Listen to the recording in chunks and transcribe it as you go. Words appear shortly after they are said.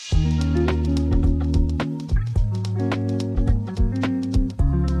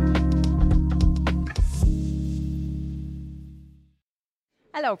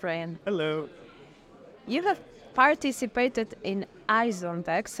Hello, Brian. Hello. You have participated in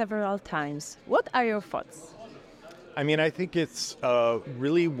ISoNTech several times. What are your thoughts? I think it's a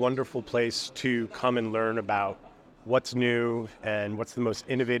really wonderful place to come and learn about what's new and what's the most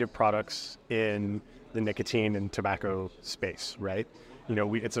innovative products in the nicotine and tobacco space, right?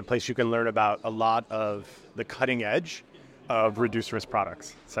 It's a place you can learn about a lot of the cutting edge of reduced risk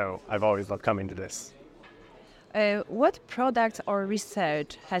products. So I've always loved coming to this. What product or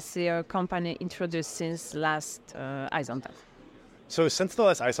research has your company introduced since last ISoNTech? So since the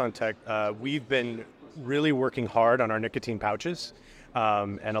last ISoNTech, we've been really working hard on our nicotine pouches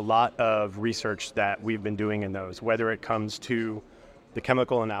and a lot of research that we've been doing in those, whether it comes to the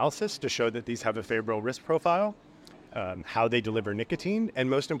chemical analysis to show that these have a favorable risk profile, how they deliver nicotine, and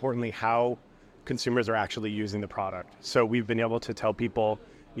most importantly, how consumers are actually using the product. So we've been able to tell people,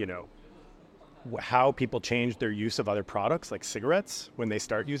 how people change their use of other products like cigarettes when they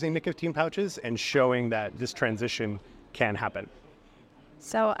start using nicotine pouches and showing that this transition can happen.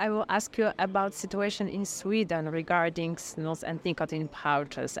 So I will ask you about situation in Sweden regarding snus and nicotine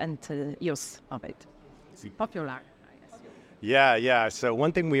pouches and use of it. It's popular, I assume. Yeah. So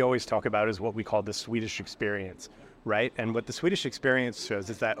one thing we always talk about is what we call the Swedish experience, right? And what the Swedish experience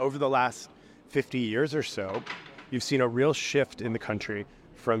shows is that over the last 50 years or so, you've seen a real shift in the country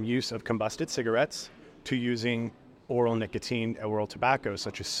from use of combusted cigarettes to using oral nicotine, oral tobacco,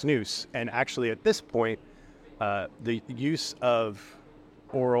 such as snus. And actually at this point, the use of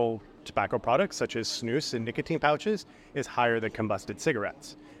oral tobacco products, such as snus and nicotine pouches, is higher than combusted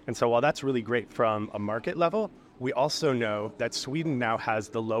cigarettes. And so while that's really great from a market level, we also know that Sweden now has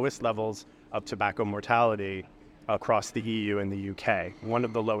the lowest levels of tobacco mortality across the EU and the UK, one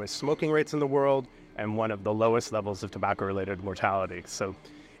of the lowest smoking rates in the world, and one of the lowest levels of tobacco-related mortality. So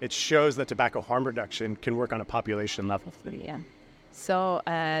it shows that tobacco harm reduction can work on a population level. Yeah. So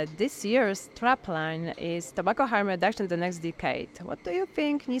this year's strapline is tobacco harm reduction the next decade. What do you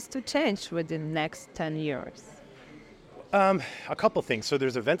think needs to change within the next 10 years? A couple things. So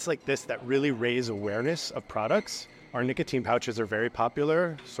there's events like this that really raise awareness of products. Our nicotine pouches are very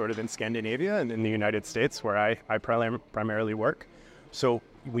popular, sort of in Scandinavia and in the United States, where I primarily work. So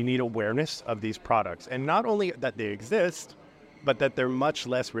we need awareness of these products, and not only that they exist, but that they're much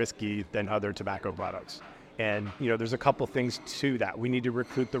less risky than other tobacco products. And there's a couple things to that. We need to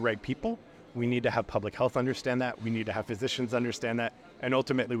recruit the right people. We need to have public health understand that. We need to have physicians understand that. And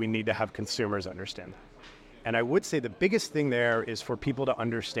ultimately, we need to have consumers understand that. And I would say the biggest thing there is for people to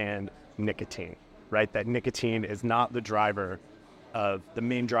understand nicotine, right? That nicotine is not the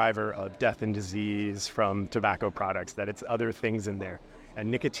main driver of death and disease from tobacco products, that it's other things in there. And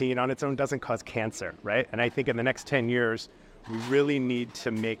nicotine on its own doesn't cause cancer, right? And I think in the next 10 years, we really need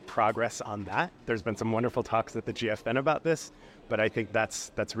to make progress on that. There's been some wonderful talks at the GFN about this, but I think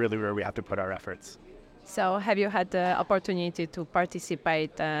that's really where we have to put our efforts. So have you had the opportunity to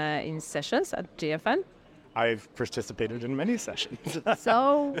participate in sessions at GFN? I've participated in many sessions.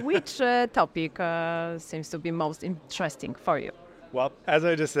 So which topic seems to be most interesting for you? Well, as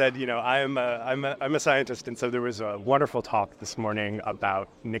I just said, I'm a scientist, and so there was a wonderful talk this morning about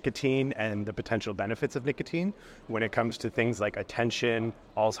nicotine and the potential benefits of nicotine when it comes to things like attention,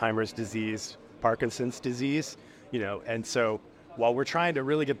 Alzheimer's disease, Parkinson's disease, and so while we're trying to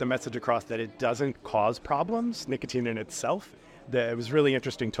really get the message across that it doesn't cause problems, nicotine in itself, it was really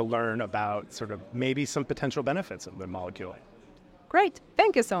interesting to learn about sort of maybe some potential benefits of the molecule. Great.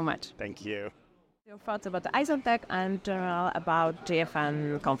 Thank you so much. Thank you. Your thoughts about the ISoNTech and about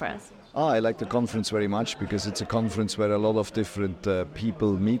GFN conference? I like the conference very much because it's a conference where a lot of different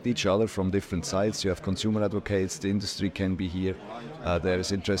people meet each other from different sides. You have consumer advocates, the industry can be here. There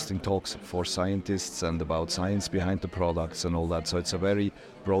is interesting talks for scientists and about science behind the products and all that. So it's a very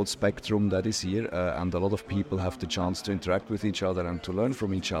broad spectrum that is here, and a lot of people have the chance to interact with each other and to learn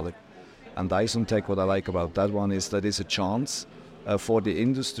from each other. And ISoNTech, what I like about that one is that it's a chance for the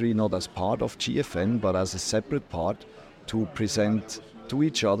industry, not as part of GFN, but as a separate part, to present to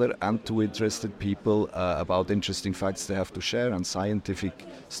each other and to interested people about interesting facts they have to share and scientific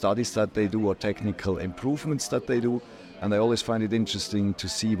studies that they do or technical improvements that they do. And I always find it interesting to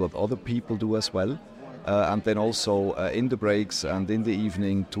see what other people do as well. And then also in the breaks and in the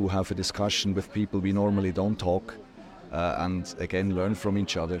evening to have a discussion with people we normally don't talk and again learn from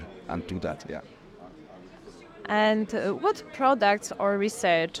each other and do that, yeah. And what products or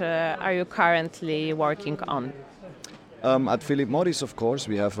research are you currently working on? At Philip Morris, of course,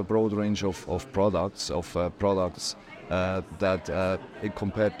 we have a broad range of products that,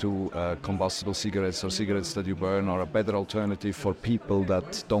 compared to combustible cigarettes or cigarettes that you burn, are a better alternative for people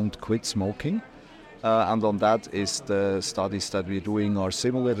that don't quit smoking. And on that is the studies that we're doing are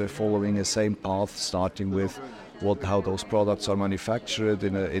similar. They're following the same path, starting with how those products are manufactured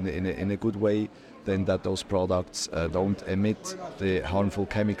in a good way, then that those products don't emit the harmful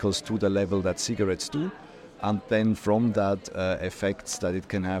chemicals to the level that cigarettes do, and then from that effects that it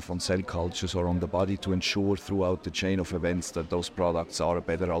can have on cell cultures or on the body to ensure throughout the chain of events that those products are a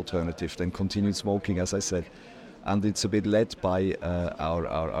better alternative than continued smoking, as I said. And it's a bit led by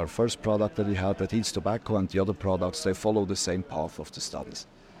our first product that we had, that heats tobacco, and the other products, they follow the same path of the studies.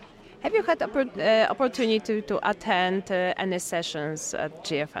 Have you had opportunity to attend any sessions at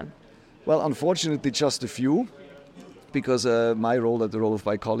GFN? Well, unfortunately, just a few, because my role and the role of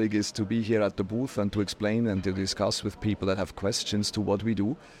my colleague is to be here at the booth and to explain and to discuss with people that have questions to what we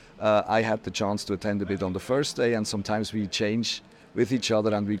do. I had the chance to attend a bit on the first day, and sometimes we change with each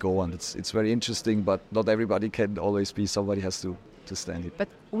other and we go, and it's very interesting, but not everybody can always be, somebody has to stand it. But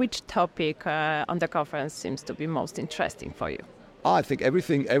which topic on the conference seems to be most interesting for you? I think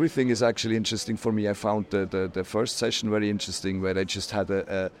everything is actually interesting for me. I found the first session very interesting, where I just had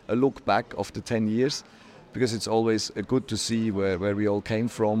a look back of the 10 years, because it's always good to see where we all came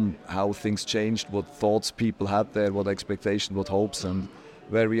from, how things changed, what thoughts people had there, what expectations, what hopes, and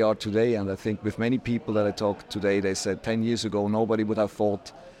where we are today. And I think with many people that I talked today, they said 10 years ago nobody would have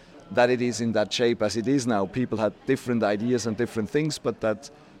thought that it is in that shape as it is now. People had different ideas and different things, but that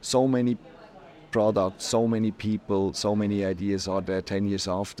so many products, so many people, so many ideas are there 10 years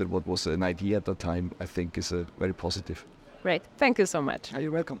after what was an idea at the time, I think is very positive. Great. Thank you so much.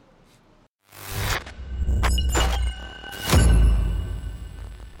 You're welcome.